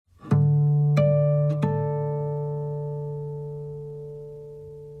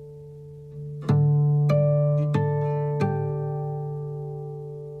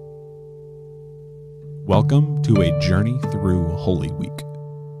Welcome to a journey through Holy Week.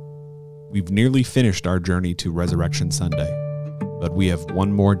 We've nearly finished our journey to Resurrection Sunday, but we have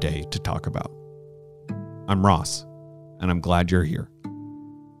one more day to talk about. I'm Ross, and I'm glad you're here.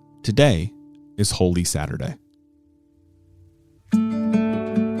 Today is Holy Saturday.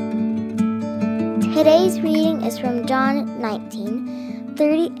 Today's reading is from John 19,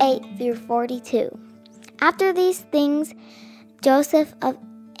 38 through 42. After these things, Joseph of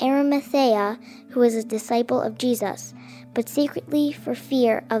Arimathea, who was a disciple of Jesus, but secretly for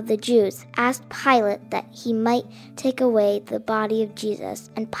fear of the Jews, asked Pilate that he might take away the body of Jesus,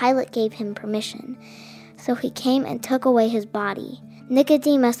 and Pilate gave him permission. So he came and took away his body.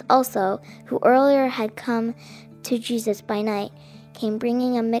 Nicodemus also, who earlier had come to Jesus by night, came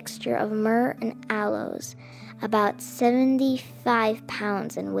bringing a mixture of myrrh and aloes, about 75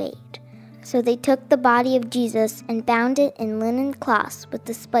 pounds in weight. So they took the body of Jesus and bound it in linen cloths with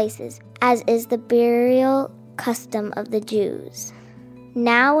the spices, as is the burial custom of the Jews.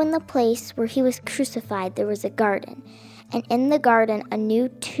 Now in the place where he was crucified there was a garden, and in the garden a new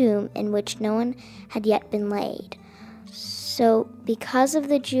tomb in which no one had yet been laid. So because of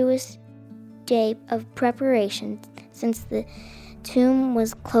the Jewish day of preparation, since the tomb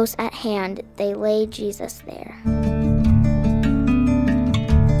was close at hand, they laid Jesus there.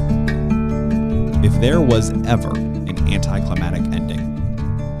 If there was ever an anticlimactic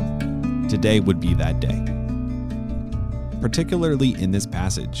ending, today would be that day. Particularly in this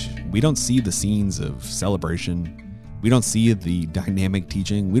passage, we don't see the scenes of celebration. We don't see the dynamic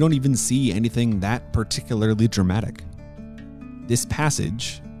teaching. We don't even see anything that particularly dramatic. This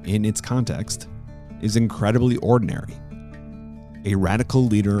passage, in its context, is incredibly ordinary. A radical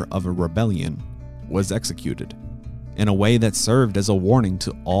leader of a rebellion was executed in a way that served as a warning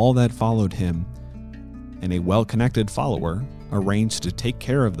to all that followed him, and a well-connected follower arranged to take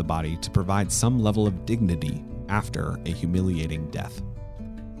care of the body to provide some level of dignity after a humiliating death.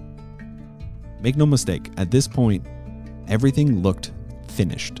 Make no mistake, at this point, everything looked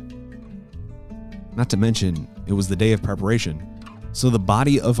finished. Not to mention, it was the day of preparation, so the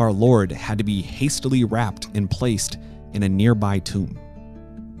body of our Lord had to be hastily wrapped and placed in a nearby tomb.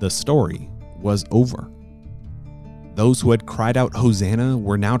 The story was over. Those who had cried out Hosanna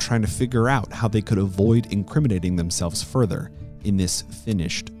were now trying to figure out how they could avoid incriminating themselves further in this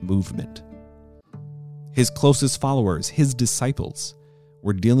finished movement. His closest followers, his disciples,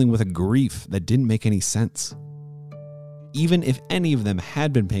 were dealing with a grief that didn't make any sense. Even if any of them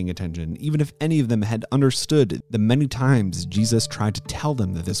had been paying attention, even if any of them had understood the many times Jesus tried to tell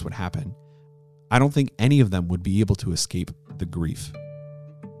them that this would happen, I don't think any of them would be able to escape the grief.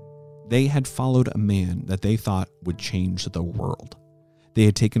 They had followed a man that they thought would change the world. They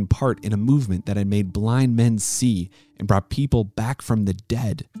had taken part in a movement that had made blind men see and brought people back from the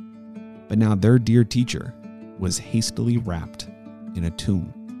dead. But now their dear teacher was hastily wrapped in a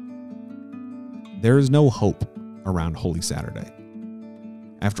tomb. There is no hope around Holy Saturday.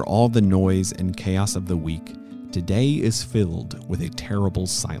 After all the noise and chaos of the week, today is filled with a terrible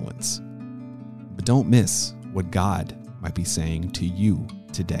silence. But don't miss what God might be saying to you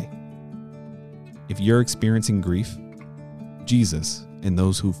today. If you're experiencing grief, Jesus and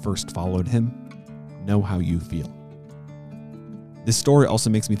those who first followed him know how you feel. This story also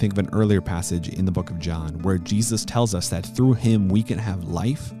makes me think of an earlier passage in the book of John where Jesus tells us that through him we can have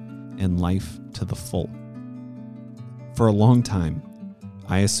life and life to the full. For a long time,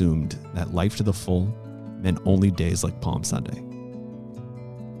 I assumed that life to the full meant only days like Palm Sunday.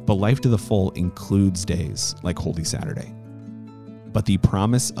 But life to the full includes days like Holy Saturday. But the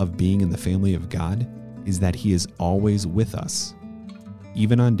promise of being in the family of God is that he is always with us,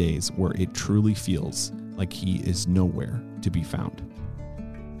 even on days where it truly feels like he is nowhere to be found.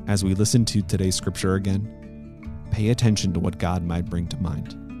 As we listen to today's scripture again, pay attention to what God might bring to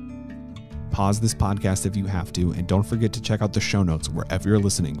mind. Pause this podcast if you have to, and don't forget to check out the show notes wherever you're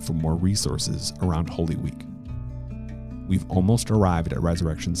listening for more resources around Holy Week. We've almost arrived at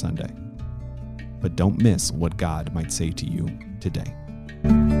Resurrection Sunday, but don't miss what God might say to you today.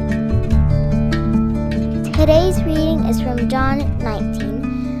 Today's reading is from John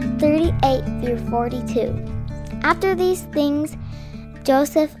 19, 38 through 42. After these things,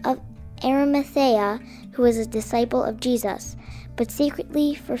 Joseph of Arimathea, who was a disciple of Jesus, but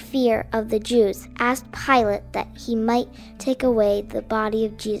secretly for fear of the Jews, asked Pilate that he might take away the body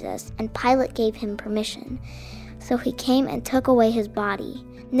of Jesus, and Pilate gave him permission. So he came and took away his body.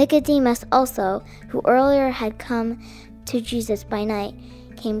 Nicodemus also, who earlier had come to Jesus by night,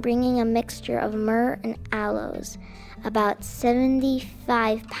 came bringing a mixture of myrrh and aloes, about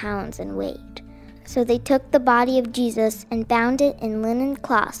 75 pounds in weight. So they took the body of Jesus and bound it in linen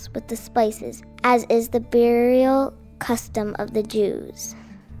cloths with the spices, as is the burial custom of the Jews.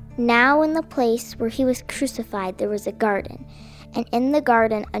 Now in the place where he was crucified there was a garden, and in the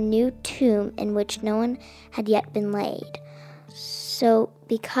garden a new tomb in which no one had yet been laid. So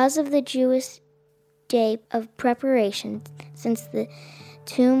because of the Jewish day of preparation, since the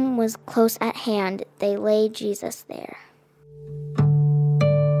tomb was close at hand, they laid Jesus there.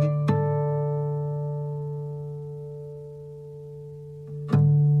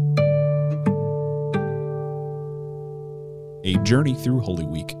 A Journey Through Holy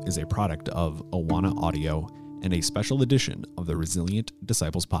Week is a product of Awana Audio and a special edition of the Resilient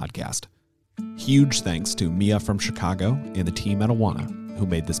Disciples podcast. Huge thanks to Mia from Chicago and the team at Awana who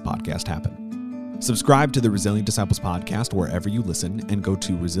made this podcast happen. Subscribe to the Resilient Disciples podcast wherever you listen, and go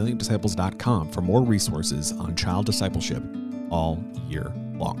to resilientdisciples.com for more resources on child discipleship all year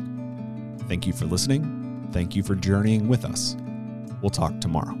long. Thank you for listening. Thank you for journeying with us. We'll talk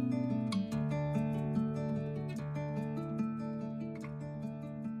tomorrow.